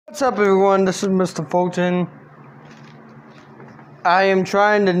What's up, everyone? This is Mr. Fulton. I am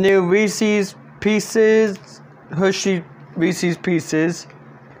trying the new Reese's Pieces, Hershey Reese's Pieces,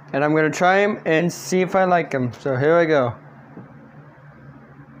 and I'm gonna try them and see if I like them. So here I go.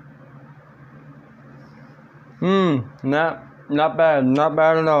 Not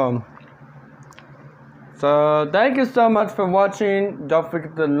bad at all. So thank you so much for watching. Don't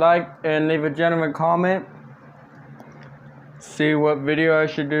forget to like and leave a gentleman comment. See what video I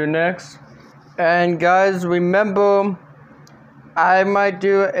should do next. And guys, remember, I might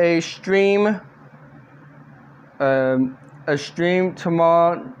do a stream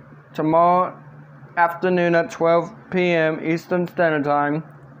tomorrow afternoon at 12 p.m. Eastern Standard Time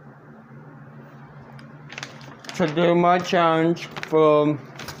to do my challenge for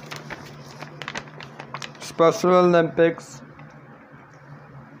Special Olympics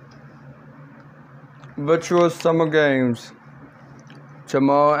Virtual Summer Games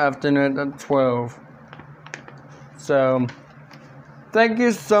tomorrow afternoon at 12. So thank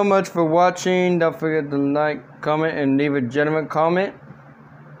you so much for watching. Don't forget to like, comment, and leave a gentleman comment.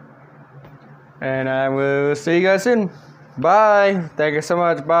 And I will see you guys soon. Bye. Thank you so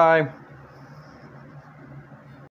much. Bye.